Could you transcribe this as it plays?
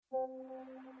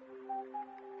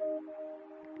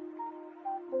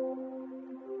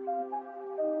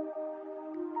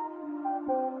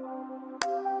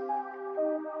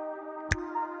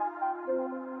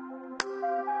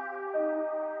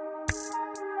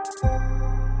Welcome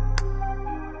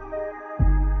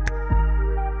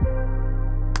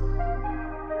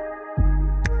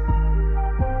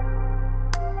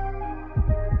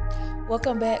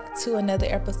back to another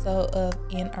episode of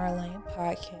In Our Lane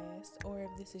podcast, or if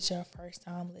this is your first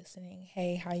time listening,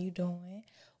 hey, how you doing?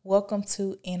 Welcome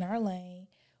to In Our Lane.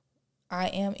 I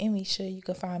am Emisha. You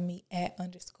can find me at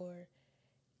 _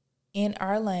 In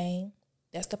Our Lane.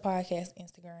 That's the podcast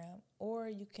Instagram, or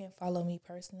you can follow me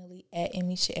personally at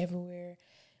Emisha everywhere,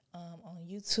 on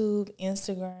YouTube,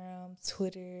 Instagram,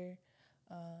 Twitter,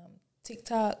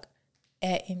 TikTok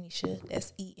at Emisha.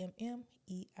 That's EMMEISHA.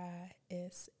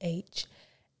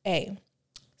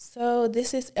 So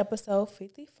this is episode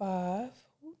 55.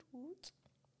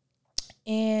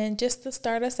 And just to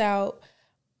start us out,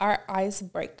 our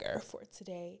icebreaker for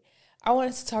today, I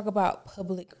wanted to talk about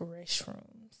public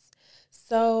restrooms.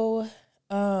 So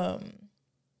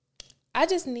I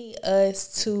just need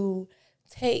us to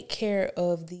take care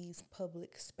of these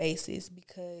public spaces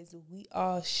because we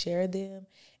all share them.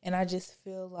 And I just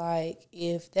feel like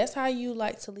if that's how you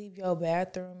like to leave your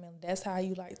bathroom and that's how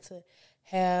you like to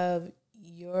have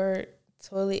your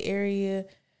toilet area,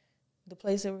 the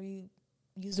place where you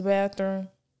use the bathroom,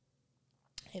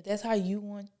 if that's how you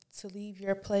want to leave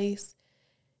your place,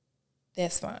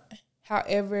 that's fine.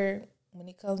 However, when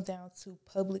it comes down to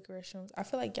public restrooms, I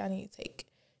feel like y'all need to take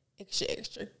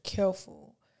extra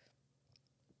careful,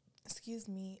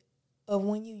 of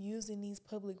when you using these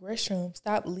public restrooms.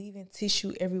 Stop leaving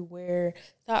tissue everywhere.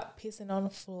 Stop pissing on the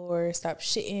floor. Stop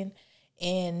shitting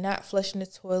and not flushing the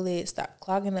toilet. Stop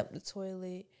clogging up the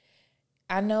toilet.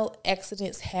 I know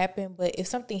accidents happen, but if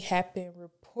something happened,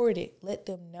 report it. Let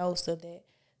them know so that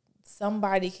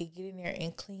somebody could get in there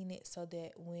and clean it so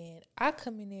that when I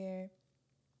come in there,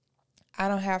 I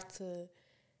don't have to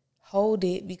hold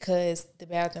it because the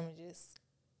bathroom is just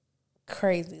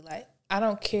crazy. Like, I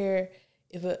don't care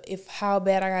if how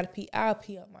bad I gotta pee. I'll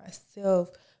pee up myself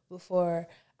before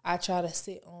I try to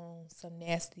sit on some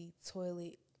nasty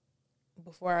toilet,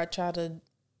 before I try to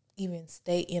even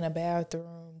stay in a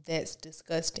bathroom that's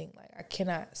disgusting. Like, I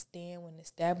cannot stand when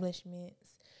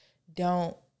establishments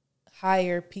don't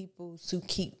hire people to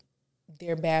keep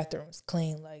their bathrooms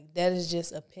clean. Like, that is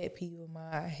just a pet peeve of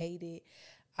mine. I hate it.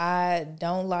 I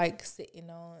don't like sitting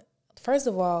on, first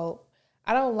of all,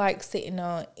 I don't like sitting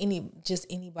on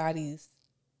anybody's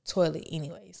toilet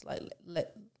anyways. Like,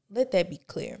 let that be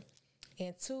clear.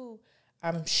 And two,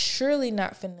 I'm surely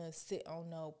not finna sit on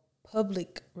no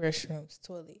public restrooms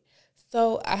toilet.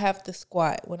 So I have to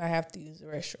squat when I have to use the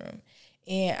restroom.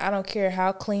 And I don't care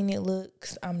how clean it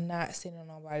looks, I'm not sitting on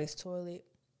nobody's toilet.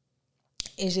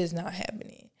 It's just not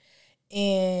happening.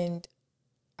 And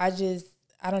I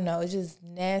don't know, it's just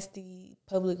nasty.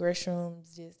 Public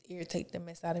restrooms just irritate the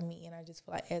mess out of me. And I just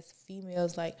feel like as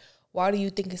females, like, why do you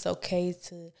think it's okay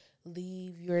to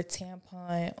leave your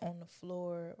tampon on the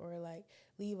floor or, like,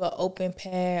 leave an open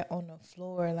pad on the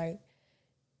floor? Like,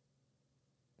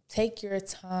 take your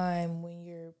time when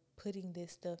you're putting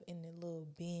this stuff in the little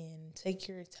bin. Take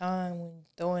your time when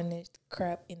throwing this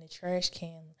crap in the trash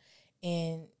can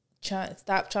and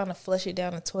stop trying to flush it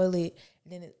down the toilet,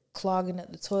 and then it clogging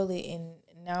up the toilet, and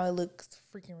now it looks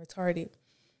freaking retarded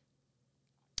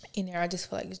in there. I just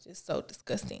feel like it's just so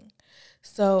disgusting.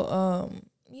 So,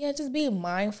 yeah, just be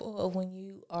mindful of when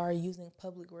you are using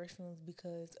public restrooms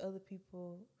because other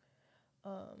people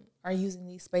are using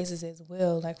these spaces as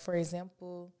well. Like, for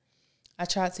example, I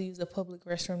tried to use a public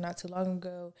restroom not too long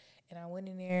ago, and I went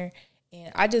in there,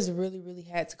 and I just really, really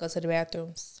had to go to the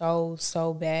bathroom so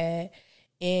bad.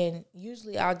 And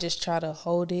usually I'll just try to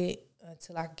hold it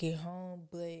until I get home,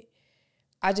 but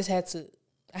I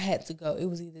had to go. It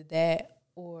was either that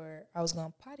or I was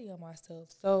going to potty on myself.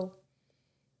 So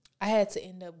I had to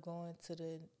end up going to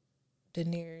the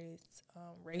nearest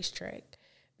racetrack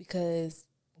because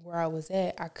where I was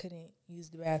at, I couldn't use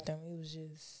the bathroom. It was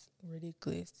just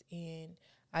ridiculous. And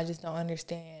I just don't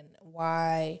understand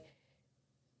why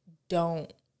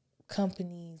don't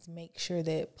companies make sure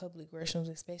that public restrooms,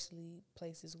 especially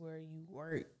places where you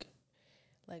work,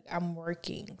 like, I'm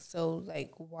working, so,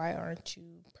 like, why aren't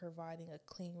you providing a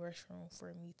clean restroom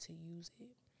for me to use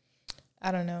it?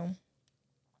 I don't know.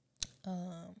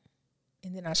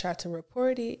 And then I tried to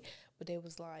report it, but they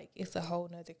was like, it's a whole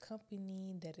nother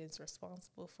company that is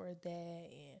responsible for that,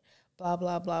 and blah,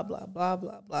 blah, blah, blah, blah,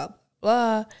 blah, blah,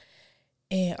 blah,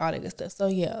 and all that good stuff. So,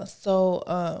 yeah. So,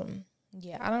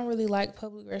 yeah, I don't really like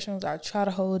public restrooms. I try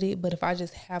to hold it, but if I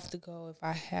just have to go,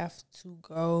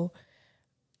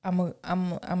 I'm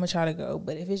gonna try to go.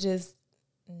 But if it's just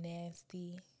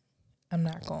nasty, I'm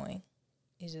not going.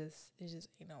 It just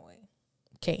ain't no way.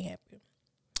 Can't happen.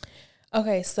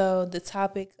 Okay, so the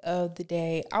topic of the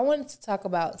day, I wanted to talk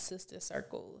about sister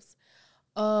circles.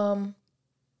 Um,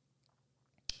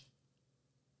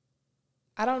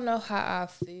 I don't know how I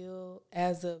feel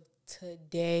as of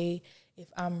today, if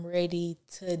I'm ready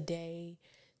today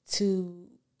to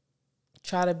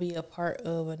try to be a part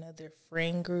of another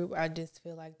friend group. I just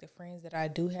feel like the friends that I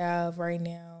do have right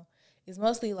now is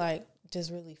mostly like just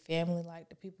really family, like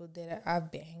the people that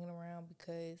I've been hanging around,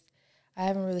 because I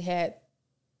haven't really had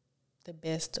the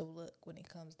best of luck when it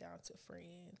comes down to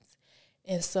friends.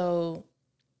 And so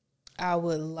I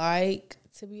would like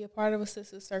to be a part of a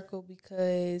sister circle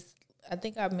because I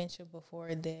think I mentioned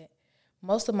before that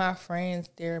most of my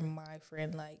friends, they're my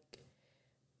friend. Like,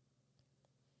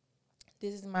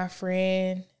 this is my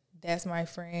friend, that's my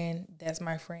friend, that's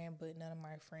my friend, but none of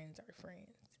my friends are friends,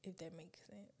 if that makes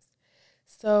sense.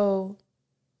 So,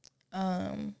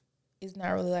 it's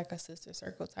not really like a sister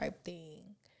circle type thing.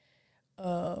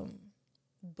 Um,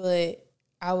 but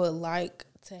I would like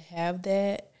to have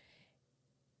that.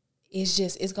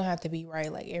 It's gonna have to be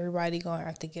right. Like, everybody gonna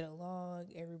have to get along.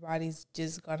 Everybody's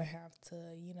just gonna have to,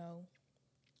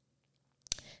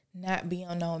 not be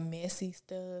on no messy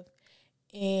stuff,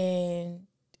 and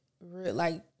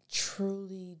like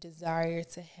truly desire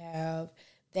to have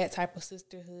that type of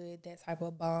sisterhood, that type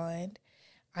of bond.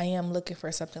 I am looking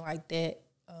for something like that,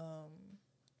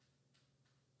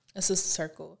 a sister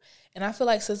circle. And I feel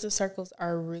like sister circles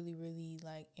are really, really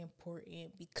like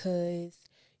important because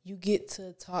you get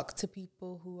to talk to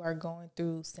people who are going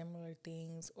through similar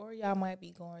things, or y'all might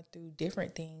be going through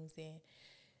different things, and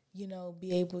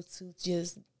be able to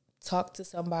just talk to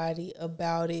somebody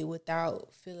about it without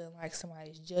feeling like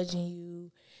somebody's judging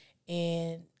you,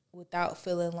 and without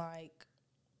feeling like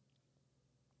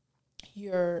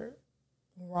you're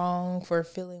wrong for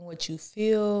feeling what you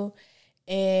feel.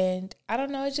 And I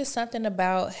don't know, it's just something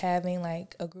about having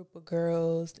like a group of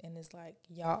girls and it's like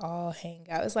y'all all hang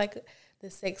out. It's like the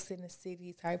Sex in the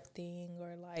City type thing,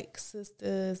 or like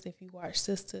Sisters, if you watch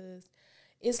Sisters.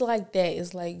 It's like that.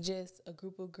 It's like just a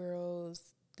group of girls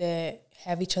that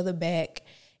have each other back,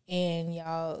 and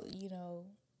y'all,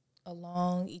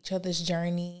 along each other's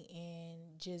journey,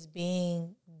 and just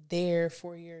being there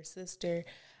for your sister.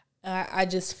 I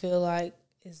just feel like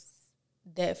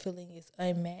that feeling is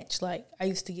unmatched. Like, I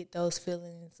used to get those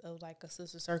feelings of like a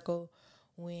sister circle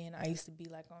when I used to be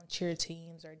like on cheer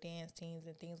teams or dance teams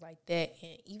and things like that.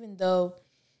 And even though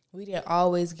we didn't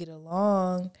always get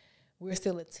along, we're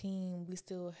still a team. We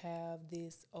still have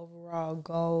this overall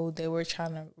goal that we're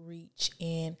trying to reach.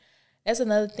 And that's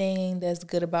another thing that's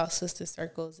good about sister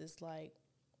circles, is like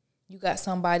you got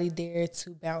somebody there to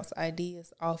bounce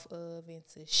ideas off of and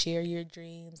to share your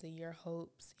dreams and your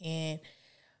hopes, and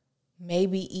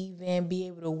maybe even be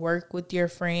able to work with your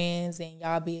friends and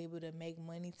y'all be able to make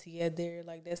money together.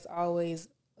 Like, that's always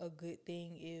a good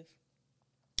thing if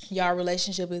y'all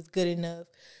relationship is good enough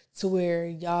to where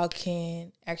y'all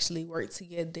can actually work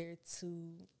together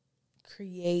to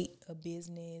create a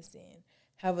business and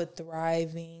have a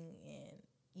thriving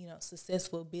and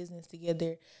successful business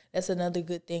together. That's another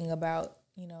good thing about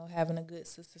having a good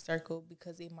sister circle,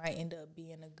 because it might end up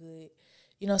being a good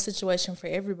situation for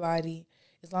everybody,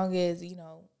 as long as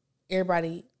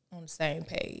everybody on the same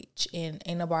page and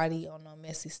ain't nobody on no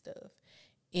messy stuff.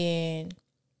 And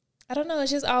I don't know,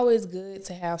 it's just always good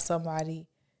to have somebody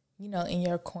in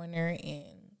your corner and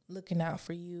looking out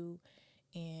for you,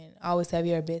 and always have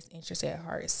your best interest at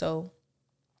heart. So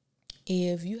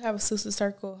if you have a sister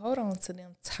circle, hold on to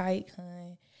them tight,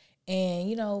 hun.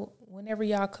 And, whenever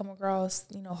y'all come across,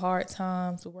 hard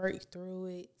times, work through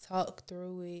it, talk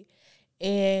through it,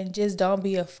 and just don't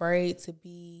be afraid to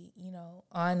be,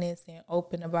 honest and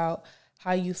open about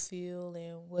how you feel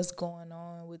and what's going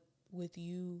on with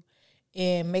you,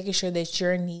 and making sure that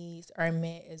your needs are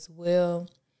met as well.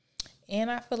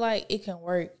 And I feel like it can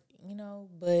work,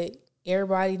 but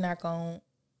everybody not going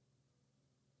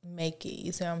to make it.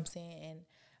 You see what I'm saying? And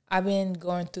I've been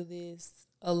going through this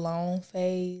alone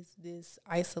phase, this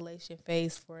isolation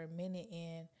phase for a minute,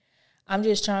 and I'm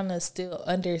just trying to still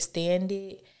understand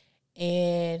it.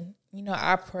 And,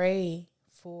 I pray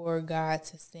for God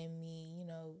to send me,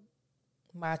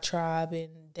 my tribe and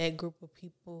that group of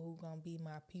people who gonna be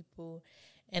my people.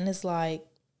 And it's like,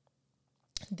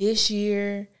 this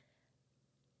year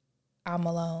I'm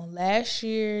alone. Last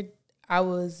year I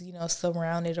was,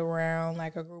 surrounded around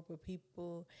like a group of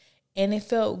people, and it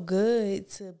felt good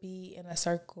to be in a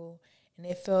circle, and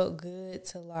it felt good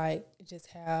to like just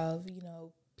have,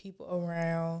 people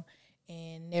around,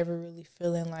 and never really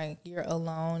feeling like you're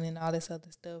alone and all this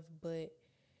other stuff. But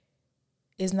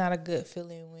it's not a good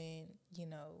feeling when,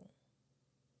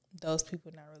 those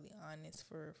people not really honest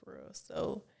for real.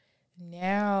 So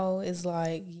now it's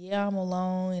like, yeah, I'm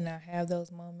alone and I have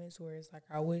those moments where it's like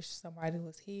I wish somebody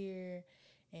was here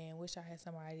and wish I had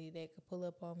somebody that could pull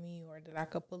up on me or that I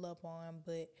could pull up on.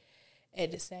 But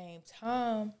at the same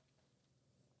time,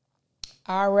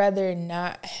 I'd rather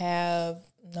not have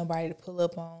nobody to pull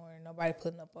up on or nobody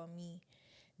putting up on me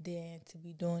than to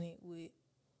be doing it with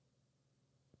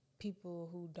people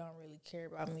who don't really care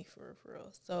about me for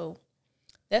real. So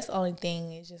that's the only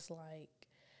thing. It's just like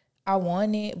I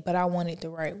want it, but I want it the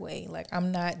right way. Like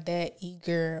I'm not that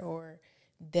eager or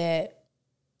that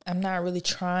I'm not really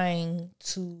trying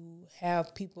to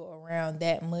have people around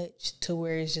that much to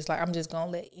where it's just like I'm just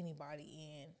gonna let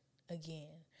anybody in again.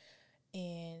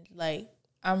 And like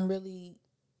I'm really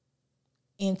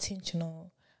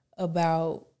intentional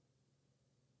about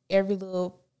every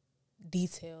little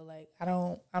detail. Like I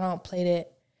don't play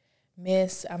that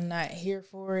mess. I'm not here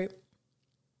for it.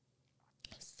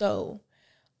 So,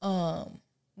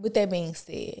 with that being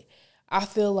said, I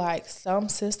feel like some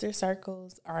sister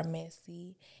circles are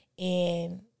messy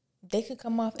and they could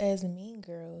come off as mean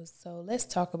girls. So let's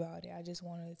talk about it. I just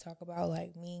wanted to talk about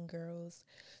like mean girls.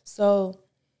 So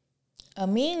a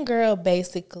mean girl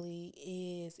basically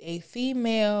is a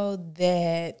female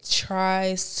that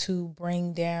tries to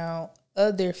bring down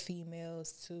other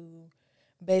females to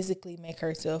basically make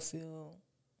herself feel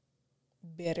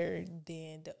better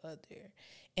than the other.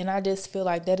 And I just feel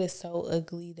like that is so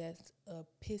ugly. That's a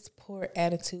piss poor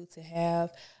attitude to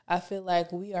have. I feel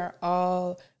like we are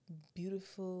all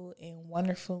beautiful and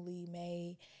wonderfully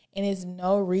made. And there's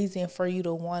no reason for you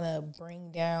to want to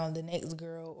bring down the next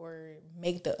girl or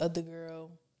make the other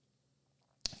girl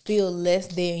feel less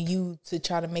than you to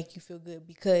try to make you feel good.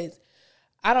 Because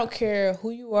I don't care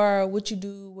who you are, what you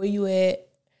do, where you at.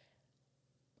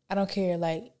 I don't care.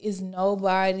 Like, it's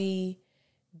nobody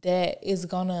that is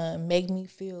gonna make me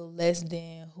feel less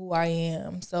than who I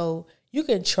am. So you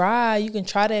can try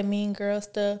that mean girl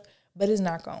stuff, but it's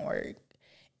not gonna work.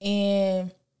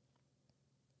 And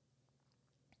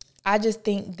I just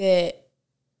think that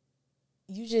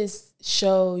you just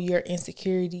show your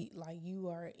insecurity, like you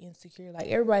are insecure. Like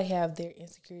everybody have their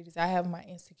insecurities. I have my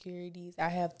insecurities. I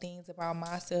have things about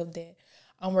myself that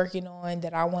I'm working on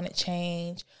that I want to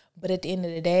change. But at the end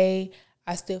of the day,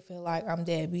 I still feel like I'm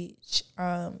that bitch,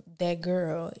 that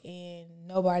girl, and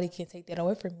nobody can take that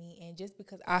away from me. And just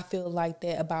because I feel like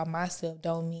that about myself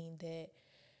don't mean that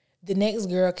the next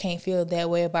girl can't feel that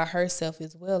way about herself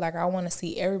as well. Like I want to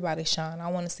see everybody shine. I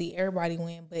want to see everybody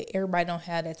win, but everybody don't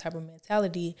have that type of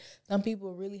mentality. Some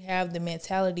people really have the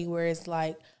mentality where it's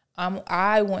like,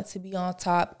 I want to be on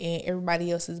top and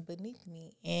everybody else is beneath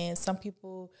me. And some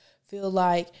people feel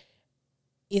like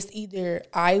it's either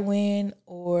I win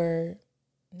or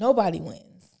nobody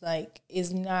wins. Like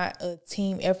it's not a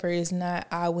team effort. It's not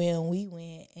I win, we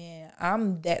win. And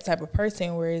I'm that type of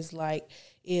person where it's like,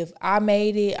 if I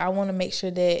made it, I want to make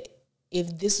sure that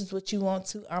if this is what you want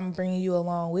to, I'm bringing you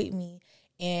along with me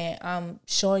and I'm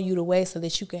showing you the way so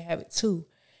that you can have it too.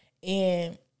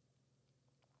 And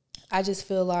I just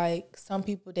feel like some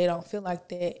people, they don't feel like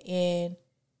that. And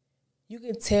you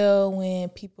can tell when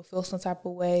people feel some type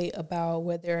of way about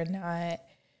whether or not,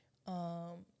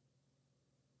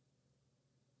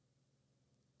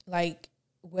 like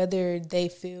whether they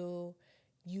feel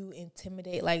you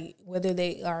intimidate, like whether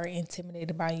they are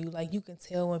intimidated by you. Like you can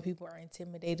tell when people are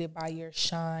intimidated by your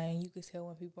shine. You can tell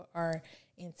when people are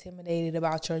intimidated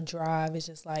about your drive. It's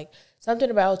just like something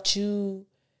about you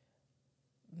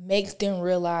makes them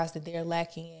realize that they're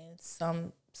lacking in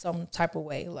some type of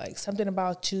way. Like something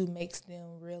about you makes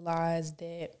them realize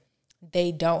that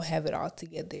they don't have it all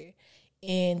together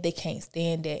and they can't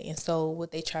stand that. And so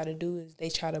what they try to do is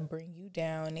they try to bring you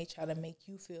down and they try to make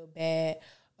you feel bad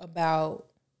about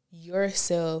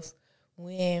yourself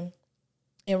when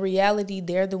in reality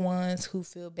they're the ones who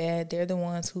feel bad. They're the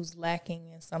ones who's lacking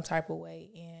in some type of way.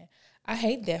 And I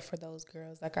hate that for those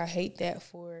girls. Like I hate that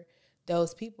for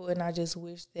those people. And I just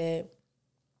wish that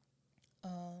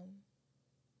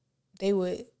they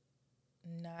would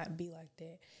not be like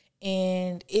that.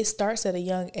 And it starts at a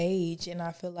young age. And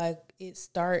I feel like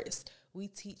we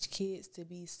teach kids to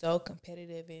be so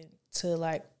competitive and to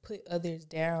like put others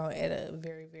down at a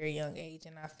very, very young age.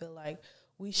 And I feel like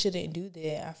we shouldn't do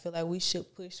that. I feel like we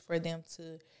should push for them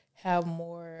to have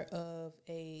more of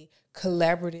a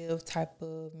collaborative type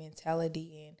of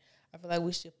mentality. And I feel like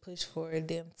we should push for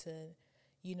them to,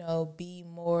 be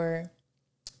more,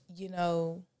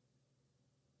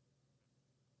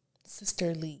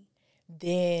 sisterly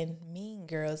than mean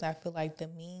girls. I feel like the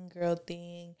mean girl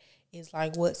thing is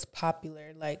like what's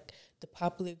popular. Like the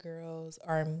popular girls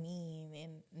are mean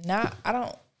and I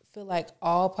don't feel like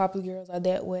all popular girls are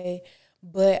that way,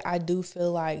 but I do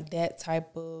feel like that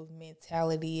type of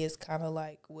mentality is kind of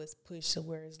like what's pushed to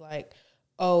where it's like,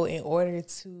 oh, in order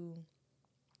to,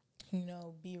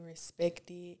 be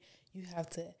respected, you have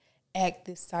to act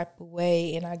this type of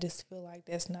way. And I just feel like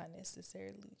that's not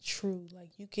necessarily true.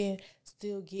 Like, you can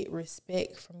still get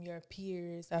respect from your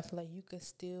peers. I feel like you can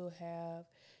still have,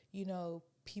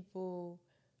 people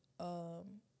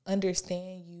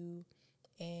understand you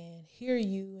and hear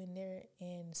you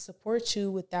and support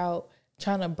you without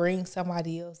trying to bring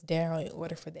somebody else down in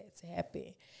order for that to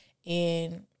happen.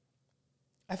 And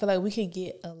I feel like we can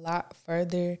get a lot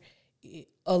further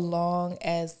along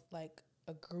as like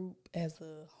a group as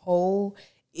a whole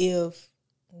if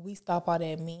we stop all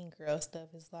that mean girl stuff.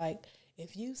 It's like,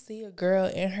 if you see a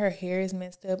girl and her hair is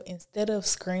messed up, instead of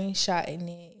screenshotting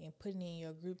it and putting it in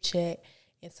your group chat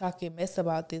and talking mess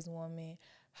about this woman,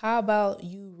 how about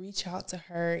you reach out to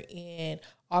her and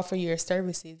offer your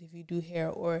services if you do hair?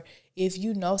 Or if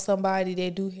you know somebody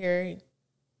that do hair,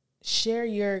 share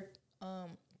your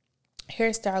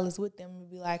hairstylist with them and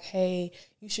be like, hey,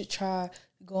 you should try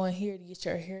going here to get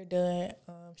your hair done.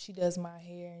 She does my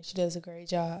hair and she does a great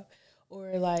job.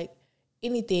 Or like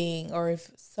anything. Or if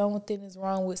something is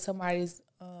wrong with somebody's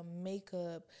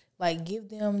makeup, like give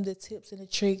them the tips and the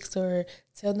tricks, or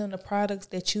tell them the products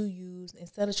that you use,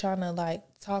 instead of trying to like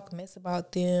talk mess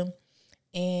about them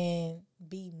and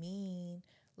be mean.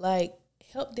 Like,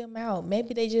 help them out.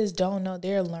 Maybe they just don't know,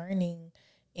 they're learning,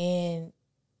 and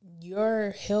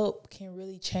your help can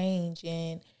really change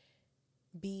and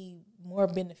be more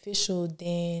beneficial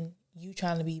than you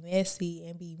trying to be messy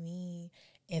and be mean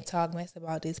and talk mess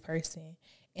about this person.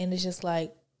 And it's just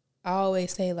like, I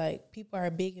always say, like, people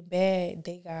are big and bad.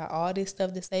 They got all this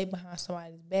stuff to say behind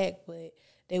somebody's back, but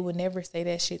they would never say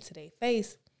that shit to their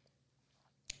face.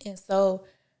 And so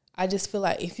I just feel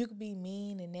like if you could be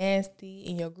mean and nasty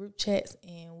in your group chats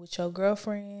and with your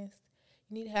girlfriends,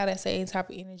 you need to have that same type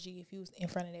of energy if you was in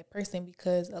front of that person.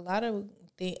 Because a lot of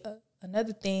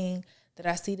another thing that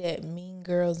I see that mean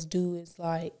girls do is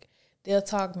like, they'll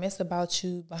talk mess about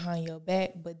you behind your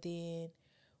back, but then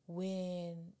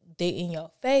when they in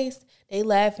your face, they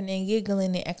laughing and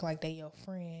giggling and act like they your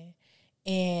friend.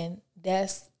 And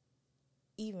that's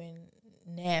even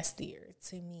nastier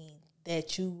to me,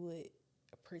 that you would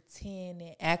pretend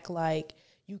and act like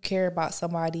you care about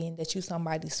somebody and that you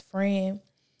somebody's friend,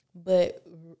 but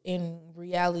in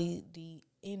reality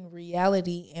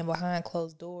and behind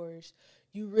closed doors,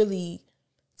 you really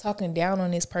talking down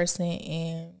on this person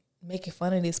and making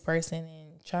fun of this person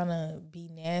and trying to be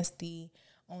nasty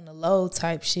on the low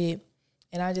type shit.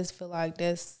 And I just feel like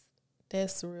that's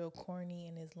real corny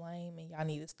and it's lame, and y'all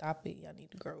need to stop it. Y'all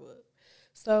need to grow up.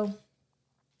 So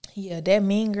yeah, that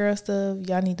mean girl stuff,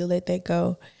 y'all need to let that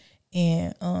go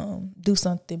and do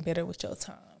something better with your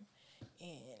time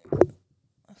and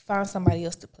find somebody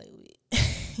else to play with.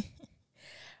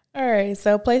 All right,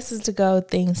 so places to go,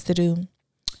 things to do.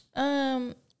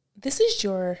 This is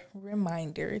your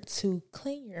reminder to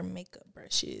clean your makeup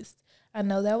brushes. I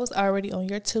know that was already on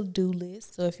your to-do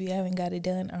list, so if you haven't got it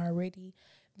done already,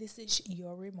 this is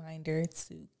your reminder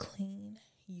to clean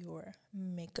your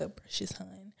makeup brushes,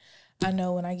 hon. I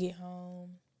know when I get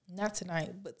home, not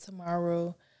tonight, but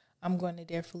tomorrow, I'm going to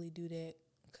definitely do that,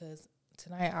 because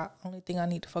tonight, only thing I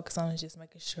need to focus on is just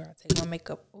making sure I take my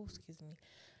makeup. Oh, excuse me.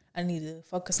 I need to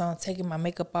focus on taking my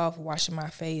makeup off, washing my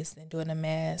face, and doing a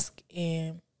mask.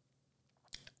 And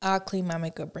I'll clean my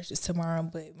makeup brushes tomorrow,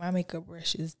 but my makeup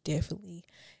brushes definitely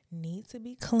need to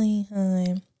be clean,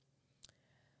 hun.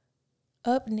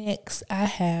 Up next, I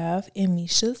have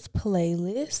Amisha's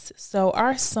playlist. So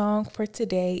our song for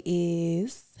today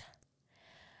is...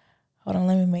 Hold on,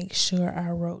 let me make sure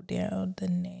I wrote down the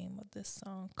name of the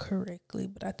song correctly,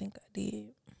 but I think I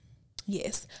did.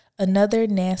 Yes, Another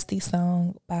Nasty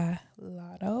Song by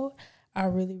Latto. I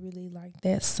really, really like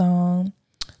that song.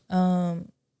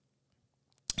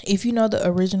 If you know the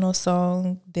original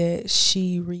song that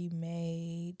she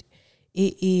remade,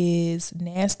 it is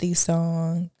Nasty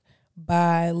Song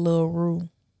by Lil Ru.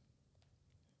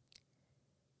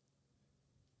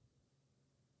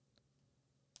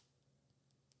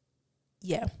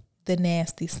 Yeah, The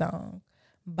Nasty Song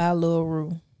by Lil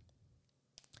Ru.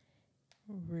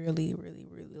 Really, really,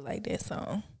 really like that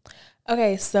song.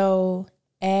 Okay, so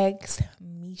Ask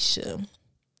Misha.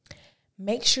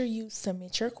 Make sure you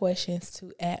submit your questions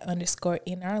to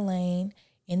 @_InOurLane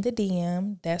in the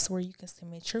DM. That's where you can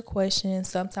submit your questions.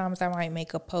 Sometimes I might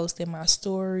make a post in my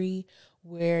story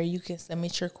where you can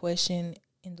submit your question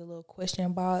in the little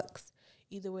question box.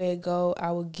 Either way it go,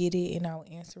 I will get it and I will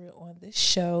answer it on the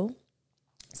show.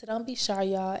 So don't be shy,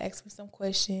 y'all. Ask me some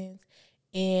questions.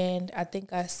 And I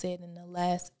think I said in the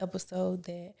last episode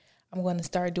that I'm going to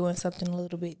start doing something a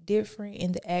little bit different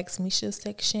in the Ask Misha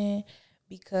section,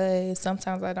 because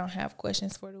sometimes I don't have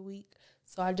questions for the week.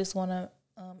 So I just want to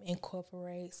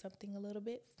incorporate something a little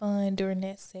bit fun during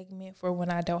that segment for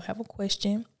when I don't have a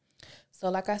question. So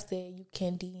like I said, you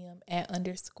can DM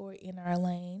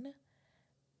 @_InOurLane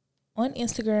on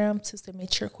Instagram to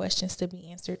submit your questions to be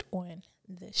answered on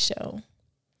the show.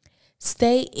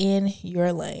 Stay in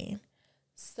your lane.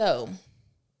 So,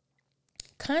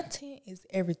 content is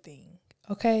everything,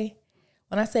 okay?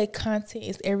 When I say content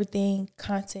is everything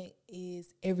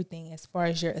as far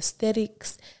as your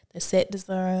aesthetics, the set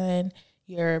design,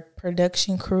 your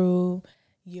production crew,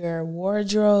 your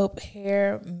wardrobe,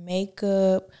 hair,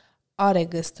 makeup, all that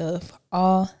good stuff,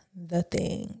 all the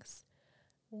things.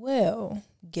 Well,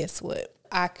 guess what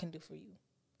I can do for you?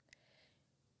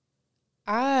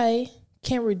 I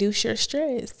can reduce your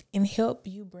stress and help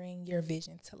you bring your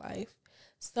vision to life.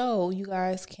 So you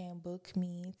guys can book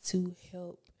me to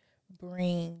help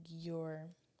bring your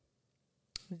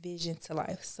vision to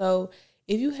life. So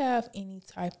if you have any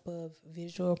type of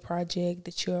visual project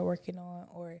that you are working on,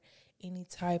 or any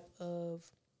type of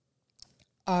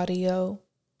audio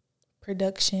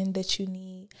production that you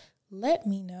need, let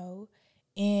me know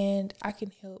and I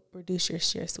can help reduce your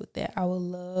stress with that. I would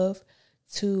love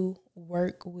to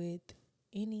work with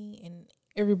any and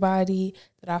everybody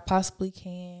that I possibly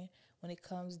can when it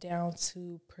comes down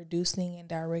to producing and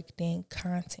directing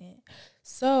content.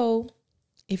 So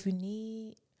if you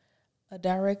need a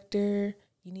director,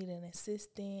 you need an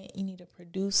assistant, you need a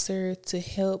producer to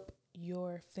help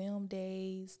your film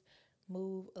days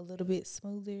move a little bit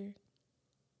smoother,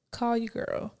 call your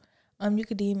girl. You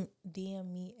could DM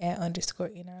me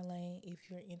 @_InOurLane if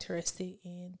you're interested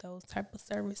in those type of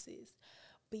services.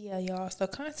 But yeah, y'all, so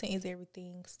content is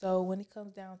everything. So when it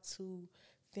comes down to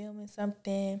filming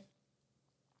something,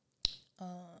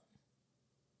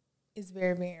 it's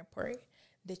very, very important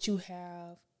that you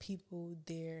have people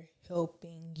there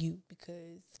helping you,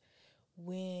 because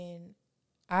when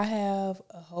I have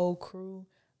a whole crew,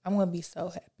 I'm going to be so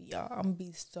happy, y'all. I'm going to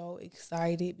be so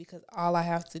excited, because all I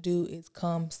have to do is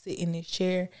come sit in this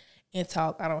chair and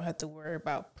talk. I don't have to worry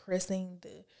about pressing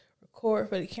the record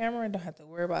for the camera. I don't have to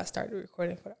worry about starting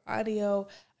recording for the audio.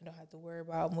 I don't have to worry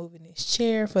about moving this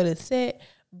chair for the set.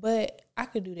 But I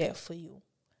could do that for you.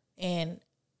 And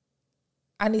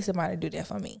I need somebody to do that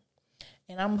for me.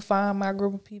 And I'm going to find my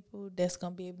group of people that's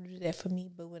going to be able to do that for me.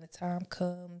 But when the time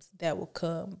comes, that will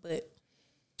come. But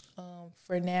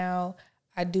for now,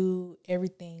 I do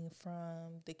everything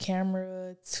from the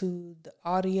camera to the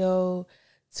audio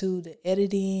to the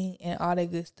editing and all that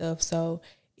good stuff. So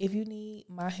if you need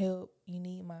my help, you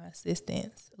need my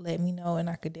assistance, let me know and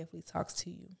I could definitely talk to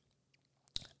you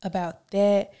about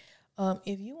that.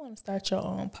 If you want to start your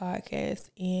own podcast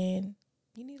and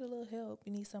you need a little help,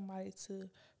 you need somebody to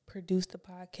produce the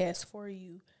podcast for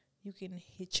you, you can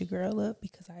hit your girl up,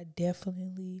 because I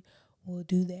definitely will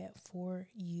do that for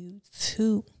you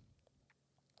too.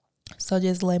 So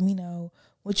just let me know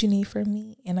what you need from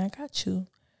me and I got you.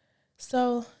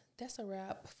 So that's a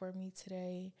wrap for me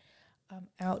today. I'm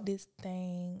out this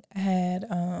thing. I had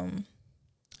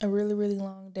a really, really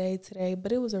long day today,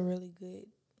 but it was a really good,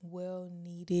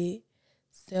 well-needed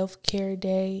self-care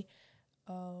day.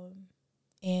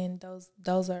 And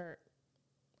those are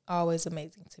always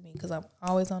amazing to me, because I'm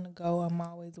always on the go. I'm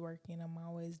always working. I'm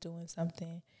always doing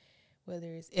something,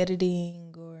 whether it's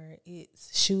editing or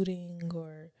it's shooting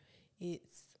or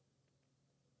it's,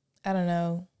 I don't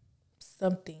know,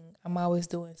 something. I'm always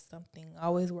doing something,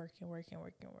 always working.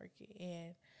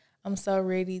 And I'm so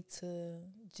ready to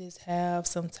just have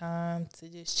some time to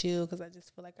just chill, because I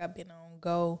just feel like I've been on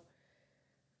go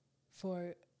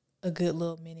for a good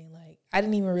little minute. Like, I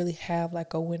didn't even really have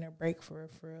like a winter break for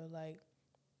real. Like,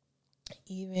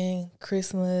 even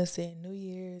Christmas and New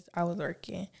Year's, I was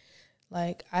working.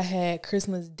 Like, I had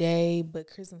Christmas Day, but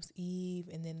Christmas Eve,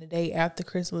 and then the day after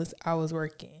Christmas, I was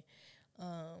working.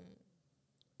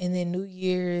 And then New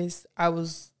Year's, I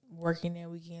was working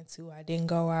that weekend too. I didn't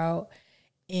go out,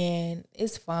 and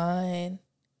it's fine.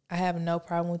 I have no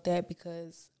problem with that,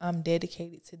 because I'm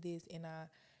dedicated to this,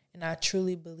 and I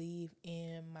truly believe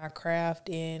in my craft,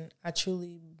 and I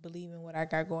truly believe in what I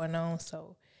got going on.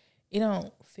 So it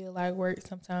don't feel like work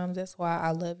sometimes. That's why I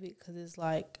love it, because it's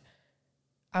like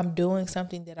I'm doing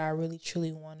something that I really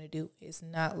truly want to do. It's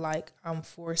not like I'm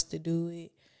forced to do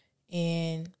it,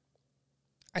 and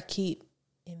I keep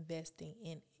investing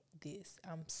in this.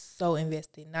 I'm so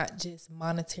invested, not just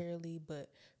monetarily, but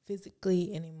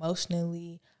physically and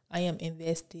emotionally. I am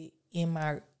invested in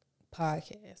my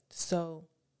podcast. So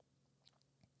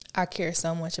I care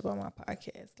so much about my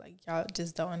podcast. Like, y'all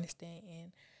just don't understand.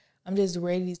 And I'm just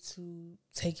ready to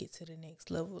take it to the next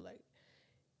level. Like,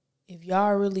 if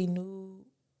y'all really knew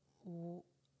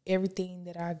everything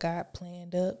that I got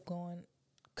planned up,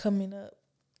 coming up,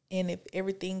 and if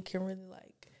everything can really,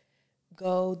 like,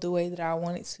 go the way that I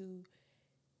want it to,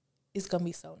 it's going to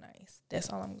be so nice. That's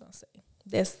all I'm going to say.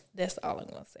 That's all I'm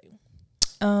going to say.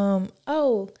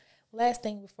 Last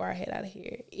thing before I head out of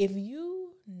here. If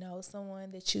you know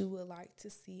someone that you would like to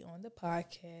see on the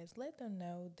podcast, let them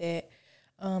know that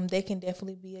they can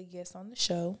definitely be a guest on the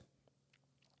show.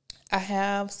 I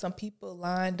have some people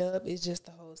lined up. It's just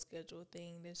the whole schedule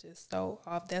thing that's just so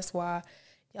off. That's why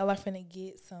y'all are finna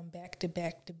get some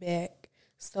back-to-back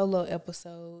solo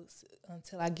episodes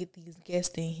until I get these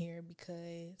guests in here,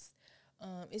 because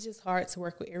it's just hard to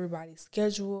work with everybody's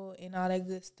schedule and all that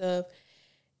good stuff.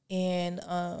 And,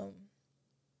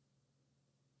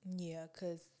 yeah,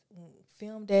 because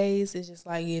film days is just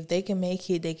like, if they can make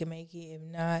it, they can make it. If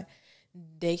not,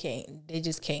 they can't. They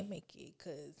just can't make it,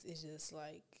 because it's just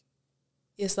like,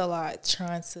 it's a lot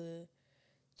trying to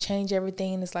change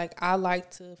everything. It's like, I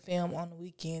like to film on the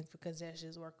weekends because that's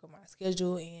just work with my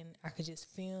schedule, and I could just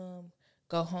film,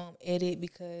 go home, edit,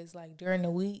 because like during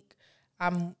the week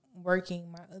I'm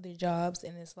working my other jobs,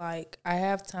 and it's like I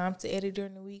have time to edit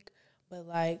during the week, but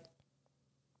like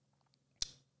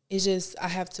it's just I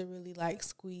have to really like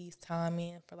squeeze time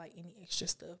in for like any extra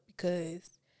stuff,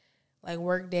 because like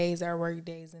work days are work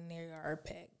days and they are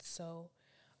packed. So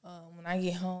when I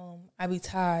get home, I be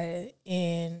tired,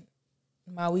 and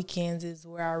my weekends is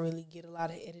where I really get a lot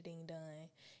of editing done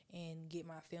and get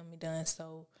my filming done.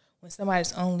 So when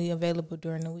somebody's only available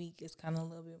during the week, it's kind of a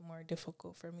little bit more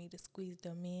difficult for me to squeeze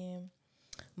them in.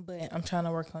 But I'm trying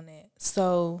to work on that.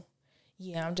 So,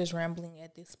 yeah, I'm just rambling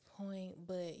at this point.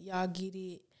 But y'all get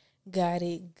it, got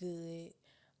it, good.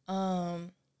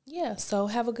 Yeah, so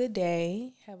have a good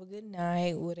day. Have a good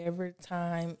night, whatever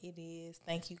time it is.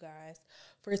 Thank you guys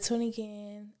for tuning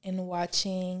in and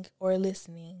watching or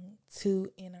listening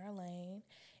to In Our Lane.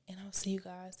 And I'll see you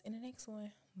guys in the next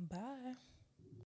one. Bye.